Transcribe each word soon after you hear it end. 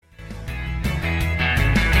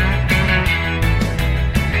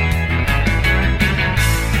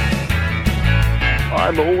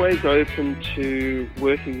I'm always open to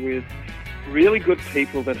working with really good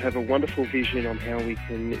people that have a wonderful vision on how we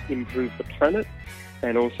can improve the planet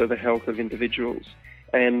and also the health of individuals,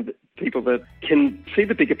 and people that can see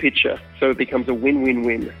the bigger picture so it becomes a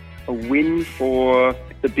win-win-win. A win for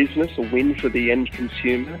the business, a win for the end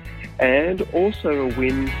consumer, and also a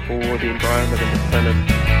win for the environment and the planet.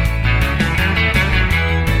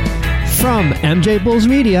 From MJ Bulls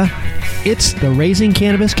Media, it's the Raising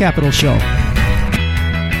Cannabis Capital Show.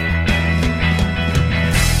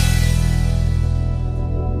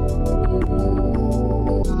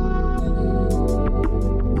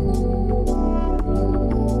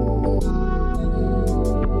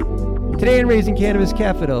 Today in Raising Cannabis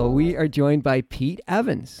Capital, we are joined by Pete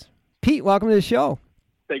Evans. Pete, welcome to the show.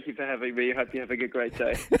 Thank you for having me. I hope you're having a great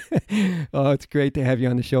day. Oh, it's great to have you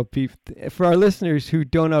on the show, Pete. For our listeners who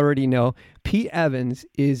don't already know, Pete Evans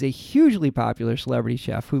is a hugely popular celebrity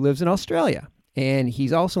chef who lives in Australia. And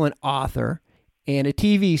he's also an author and a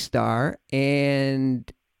TV star,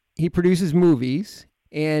 and he produces movies,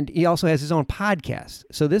 and he also has his own podcast.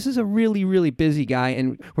 So this is a really, really busy guy,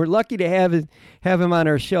 and we're lucky to have him on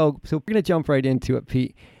our show. So we're going to jump right into it,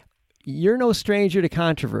 Pete. You're no stranger to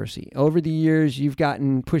controversy. Over the years, you've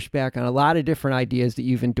gotten pushback on a lot of different ideas that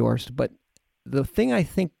you've endorsed. But the thing I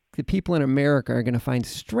think the people in America are going to find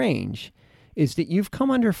strange is that you've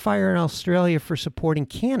come under fire in Australia for supporting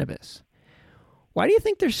cannabis. Why do you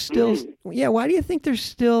think there's still, why do you think there's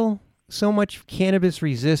still so much cannabis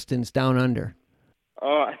resistance down under?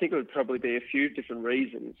 Oh, I think it would probably be a few different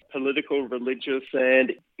reasons. Political, religious,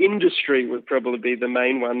 and industry would probably be the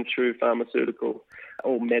main one through pharmaceutical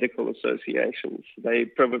or medical associations. They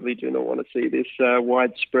probably do not want to see this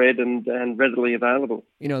widespread and readily available.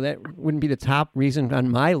 You know, that wouldn't be the top reason on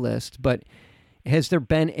my list, but has there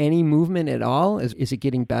been any movement at all? Is it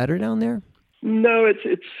getting better down there? No,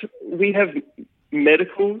 we have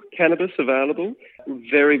medical cannabis available.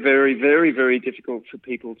 Very, very, very, very difficult for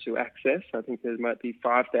people to access. I think there might be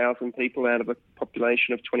 5,000 people out of a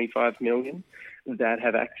population of 25 million that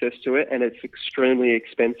have access to it, and it's extremely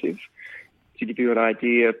expensive. To give you an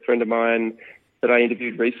idea, a friend of mine that I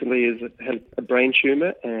interviewed recently had a brain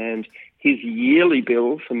tumor, and his yearly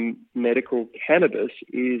bill for medical cannabis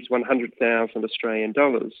is 100,000 Australian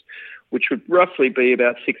dollars, which would roughly be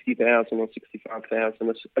about 60,000 or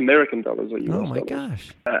 65,000 American dollars or US dollars. Oh my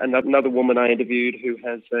gosh. Another woman I interviewed who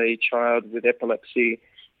has a child with epilepsy,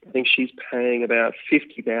 I think she's paying about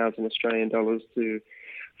 50,000 Australian dollars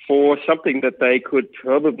for something that they could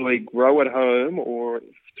probably grow at home or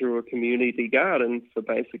through a community garden for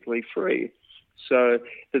basically free. So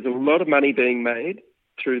there's a lot of money being made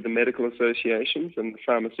through the medical associations and the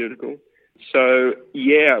pharmaceutical. So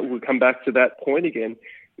yeah, we'll come back to that point again,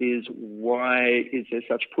 is why is there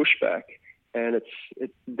such pushback? And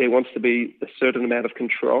there wants to be a certain amount of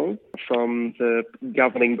control from the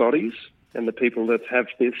governing bodies and the people that have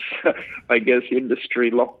this, I guess,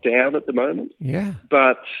 industry locked down at the moment. Yeah.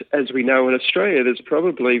 But as we know in Australia, there's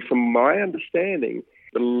probably, from my understanding,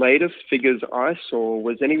 the latest figures I saw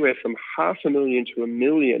was anywhere from 500,000 to 1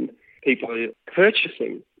 million people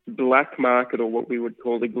purchasing black market, or what we would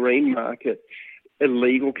call the green market,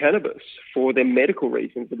 illegal cannabis for their medical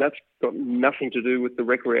reasons. And that's got nothing to do with the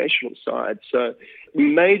recreational side. So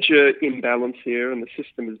major imbalance here, and the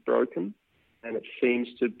system is broken. And it seems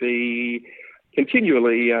to be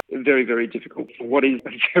continually very, very difficult for what is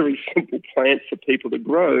a very simple plant for people to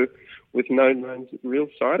grow with no known real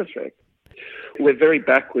side effect. We're very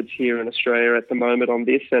backwards here in Australia at the moment on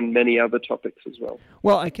this and many other topics as well.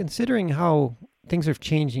 Well, considering how things are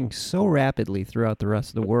changing so rapidly throughout the rest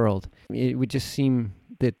of the world, it would just seem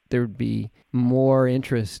that there would be more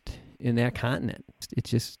interest in that continent.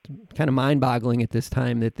 It's just kind of mind-boggling at this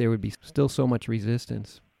time that there would be still so much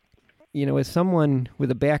resistance. You know, as someone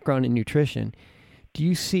with a background in nutrition, do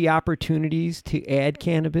you see opportunities to add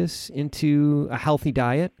cannabis into a healthy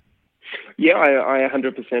diet? Yeah, I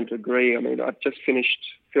 100% agree. I mean, I've just finished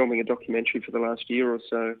filming a documentary for the last year or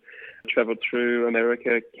so. I traveled through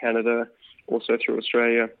America, Canada, also through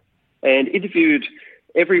Australia, and interviewed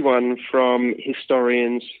everyone from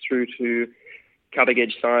historians through to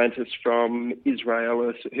cutting-edge scientists from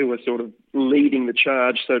Israel who are sort of leading the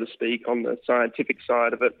charge, so to speak, on the scientific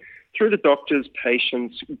side of it, through to doctors,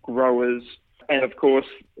 patients, growers, and, of course,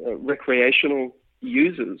 recreational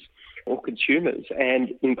users or consumers,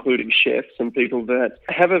 and including chefs and people that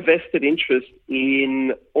have a vested interest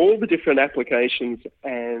in all the different applications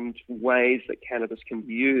and ways that cannabis can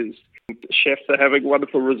be used. Chefs are having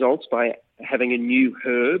wonderful results by having a new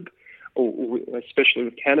herb or especially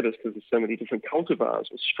with cannabis, because there's so many different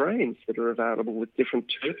cultivars or strains that are available with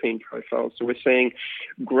different terpene profiles. So we're seeing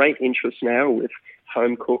great interest now with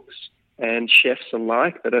home cooks and chefs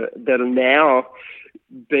alike that are now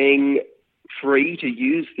being free to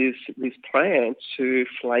use this plant to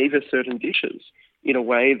flavor certain dishes in a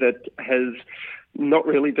way that has not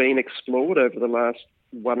really been explored over the last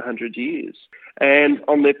 100 years. And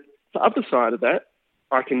on the other side of that,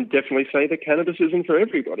 I can definitely say that cannabis isn't for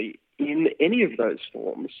everybody in any of those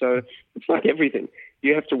forms. So it's like everything.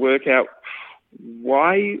 You have to work out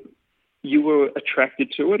why you were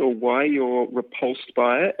attracted to it or why you're repulsed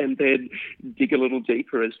by it, and then dig a little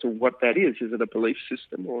deeper as to what that is. Is it a belief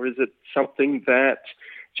system, or is it something that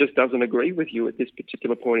just doesn't agree with you at this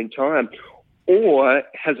particular point in time? Or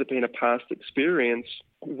has it been a past experience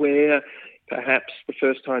where perhaps the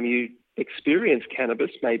first time you experienced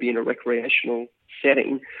cannabis, maybe in a recreational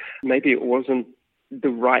setting, maybe it wasn't the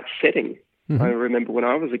right setting? I remember when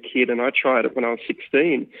I was a kid and I tried it when I was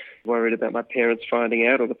 16, worried about my parents finding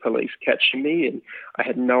out or the police catching me, and I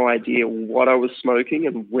had no idea what I was smoking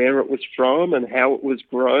and where it was from and how it was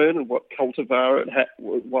grown and what cultivar it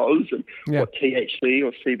was and what THC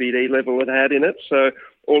or CBD level it had in it. So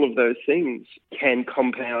all of those things can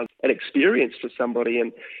compound an experience for somebody.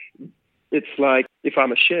 And it's like if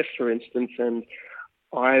I'm a chef, for instance, and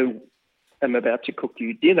I am about to cook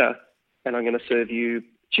you dinner and I'm going to serve you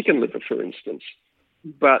chicken liver, for instance.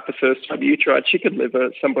 But the first time you tried chicken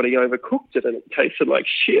liver, somebody overcooked it and it tasted like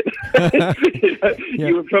shit.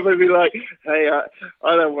 You would probably be like, hey,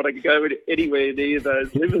 I don't want to go anywhere near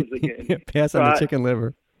those livers again. Pass on the chicken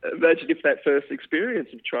liver. Imagine if that first experience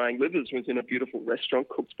of trying livers was in a beautiful restaurant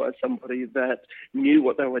cooked by somebody that knew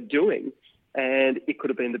what they were doing, and it could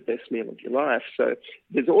have been the best meal of your life. So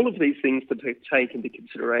there's all of these things to take into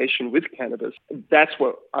consideration with cannabis. That's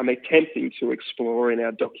what I'm attempting to explore in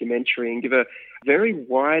our documentary and give a very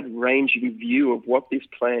wide-ranging view of what this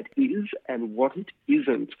plant is and what it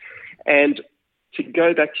isn't. And to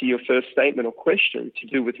go back to your first statement or question to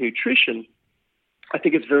do with nutrition, I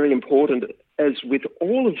think it's very important, as with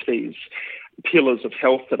all of these pillars of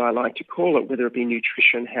health that I like to call it, whether it be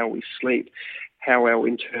nutrition, how we sleep, how our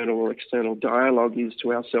internal or external dialogue is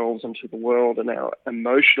to ourselves and to the world, and our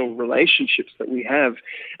emotional relationships that we have,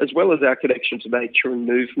 as well as our connection to nature and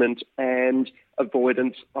movement and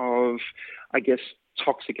avoidance of, I guess,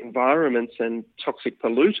 toxic environments and toxic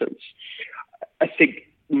pollutants. I think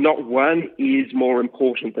not one is more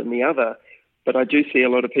important than the other, but I do see a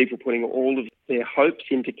lot of people putting all of their hopes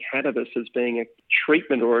into cannabis as being a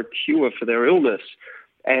treatment or a cure for their illness.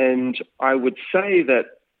 And I would say that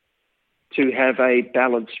to have a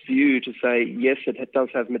balanced view, to say, yes, it does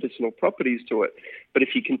have medicinal properties to it, but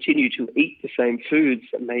if you continue to eat the same foods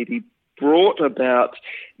that maybe brought about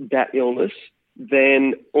that illness,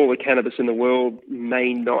 then all the cannabis in the world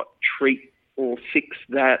may not treat or fix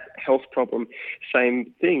that health problem.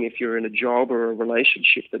 Same thing, if you're in a job or a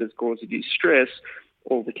relationship that has caused you stress,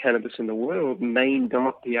 all the cannabis in the world may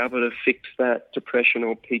not be able to fix that depression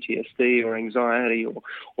or PTSD or anxiety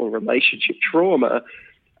or relationship trauma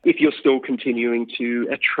if you're still continuing to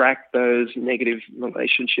attract those negative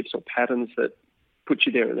relationships or patterns that put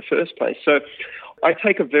you there in the first place. So I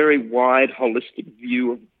take a very wide, holistic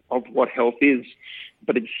view of what health is.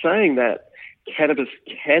 But in saying that, cannabis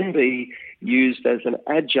can be used as an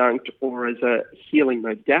adjunct or as a healing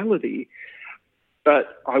modality,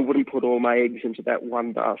 but I wouldn't put all my eggs into that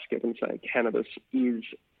one basket and say cannabis is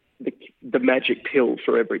the magic pill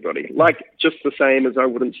for everybody. Like, just the same as I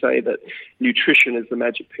wouldn't say that nutrition is the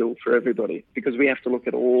magic pill for everybody, because we have to look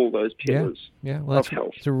at all those pillars of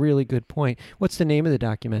health. That's a really good point. What's the name of the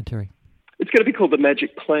documentary? It's going to be called The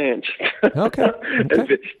Magic Plant. Okay.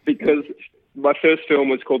 Because my first film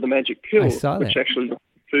was called The Magic Pill, which actually was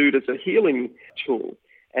food as a healing tool.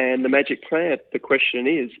 And the magic plant, the question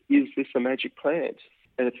is this a magic plant?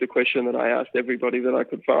 And it's the question that I asked everybody that I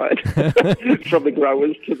could find, from the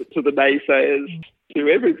growers to the naysayers, to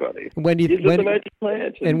everybody. Is it a magic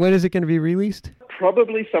plant? And when is it going to be released?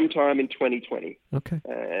 Probably sometime in 2020. Okay.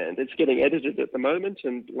 And it's getting edited at the moment,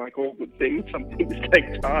 and like all good things, some things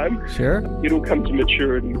take time. Sure. It'll come to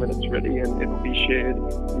maturity when it's ready, and it'll be shared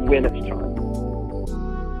when it's time.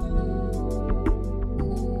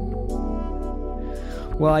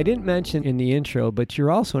 Well, I didn't mention in the intro, but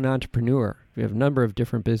you're also an entrepreneur. You have a number of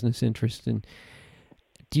different business interests. And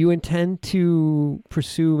do you intend to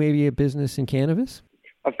pursue maybe a business in cannabis?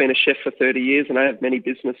 I've been a chef for 30 years, and I have many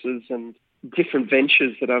businesses and different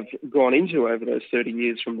ventures that I've gone into over those 30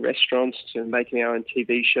 years, from restaurants to making our own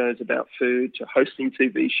TV shows about food, to hosting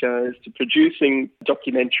TV shows, to producing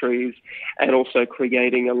documentaries, and also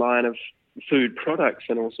creating a line of food products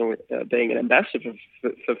and also being an ambassador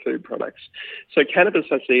for food products. So cannabis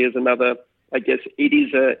I see as another, I guess it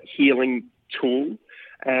is a healing tool,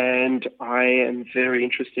 and I am very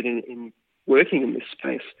interested in working in this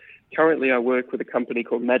space. Currently, I work with a company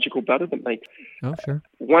called Magical Butter that makes a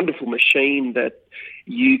wonderful machine that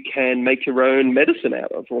you can make your own medicine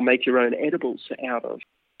out of or make your own edibles out of.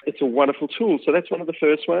 It's a wonderful tool. So that's one of the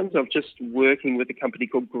first ones. I'm just working with a company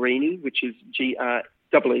called Greeny, which is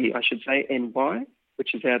Greeny, I should say, NY,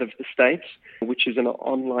 which is out of the States, which is an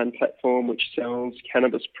online platform which sells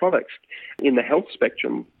cannabis products in the health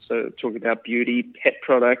spectrum. So talking about beauty, pet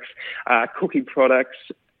products, cooking products,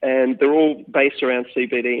 and they're all based around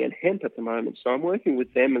CBD and hemp at the moment. So I'm working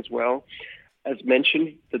with them as well. As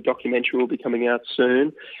mentioned, the documentary will be coming out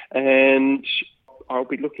soon, and I'll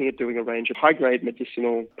be looking at doing a range of high-grade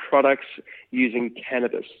medicinal products using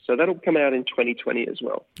cannabis. So that'll come out in 2020 as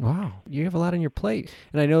well. Wow, you have a lot on your plate.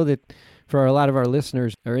 And I know that for a lot of our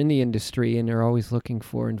listeners are in the industry and they're always looking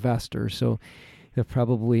for investors. So there'll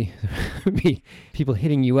probably be people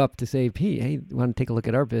hitting you up to say, hey, you want to take a look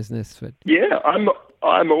at our business? But yeah,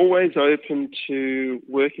 I'm always open to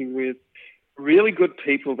working with really good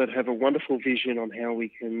people that have a wonderful vision on how we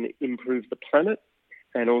can improve the planet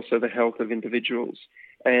and also the health of individuals,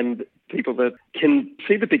 and people that can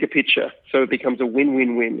see the bigger picture. So it becomes a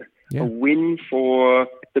win-win-win, a win for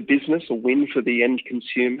the business, a win for the end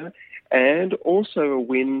consumer, and also a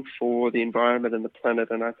win for the environment and the planet.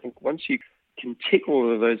 And I think once you can tick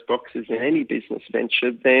all of those boxes in any business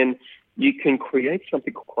venture, then you can create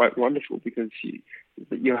something quite wonderful because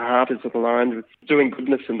your heart is aligned with doing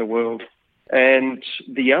goodness in the world. And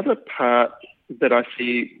the other part that I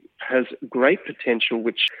see has great potential,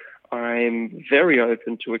 which I'm very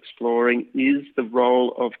open to exploring, is the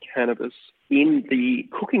role of cannabis in the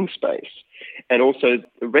cooking space and also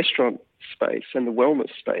the restaurant space and the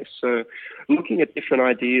wellness space. So looking at different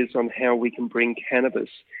ideas on how we can bring cannabis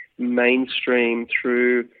mainstream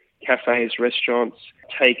through cafes, restaurants,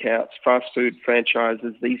 takeouts, fast food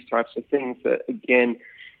franchises, these types of things that, again,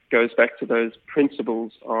 goes back to those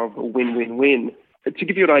principles of a win-win-win. To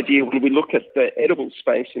give you an idea, when we look at the edible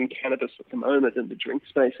space in cannabis at the moment and the drink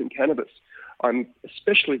space in cannabis,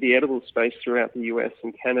 especially the edible space throughout the US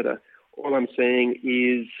and Canada, all I'm seeing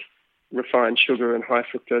is refined sugar and high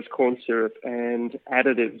fructose corn syrup and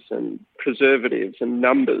additives and preservatives and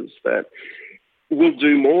numbers that will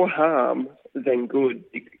do more harm than good.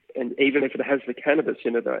 And even if it has the cannabis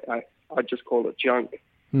in it, I just call it junk.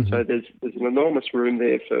 Mm-hmm. So there's an enormous room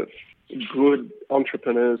there for good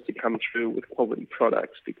entrepreneurs to come through with quality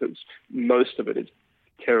products, because most of it is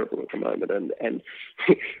terrible at the moment, and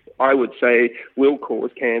I would say will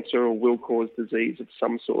cause cancer or will cause disease of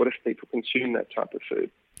some sort if people consume that type of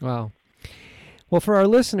food. Wow. Well, for our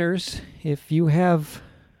listeners, if you have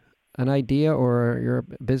an idea or your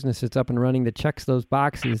business that's up and running that checks those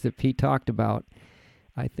boxes that Pete talked about,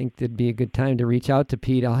 I think that'd be a good time to reach out to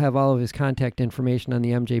Pete. I'll have all of his contact information on the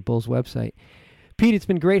MJ Bulls website. Pete, it's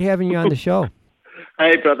been great having you on the show.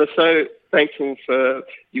 Hey, brother. So thankful for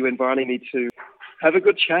you inviting me to have a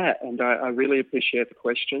good chat, and I really appreciate the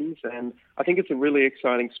questions, and I think it's a really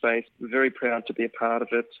exciting space. We're very proud to be a part of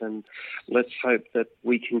it, and let's hope that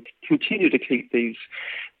we can continue to keep these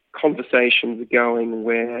conversations going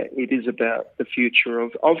where it is about the future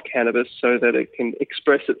of cannabis so that it can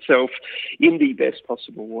express itself in the best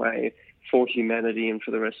possible way for humanity and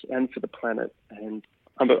for the rest and for the planet. And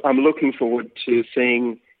I'm looking forward to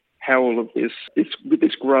seeing how all of this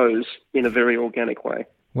grows in a very organic way.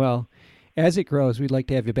 Well, as it grows, we'd like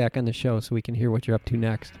to have you back on the show so we can hear what you're up to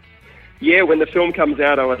next. Yeah, when the film comes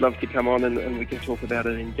out, I would love to come on and we can talk about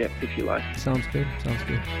it in depth if you like. Sounds good. Sounds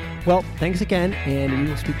good. Well, thanks again, and we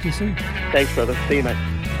will speak to you soon. Thanks, brother. See you, mate.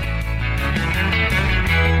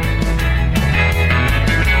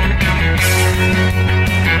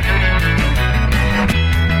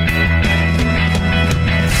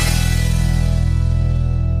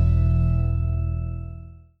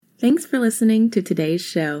 Thanks for listening to today's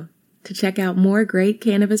show. To check out more great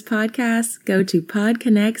cannabis podcasts, go to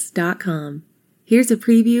podconnects.com. Here's a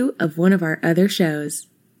preview of one of our other shows.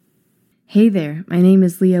 Hey there, my name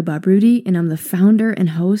is Leah Babrudi, and I'm the founder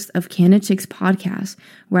and host of CannaChicks podcast,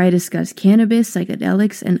 where I discuss cannabis,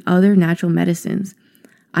 psychedelics, and other natural medicines.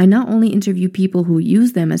 I not only interview people who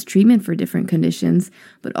use them as treatment for different conditions,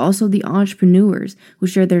 but also the entrepreneurs who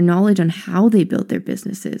share their knowledge on how they built their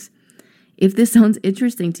businesses. If this sounds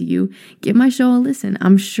interesting to you, give my show a listen.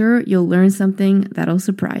 I'm sure you'll learn something that'll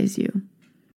surprise you.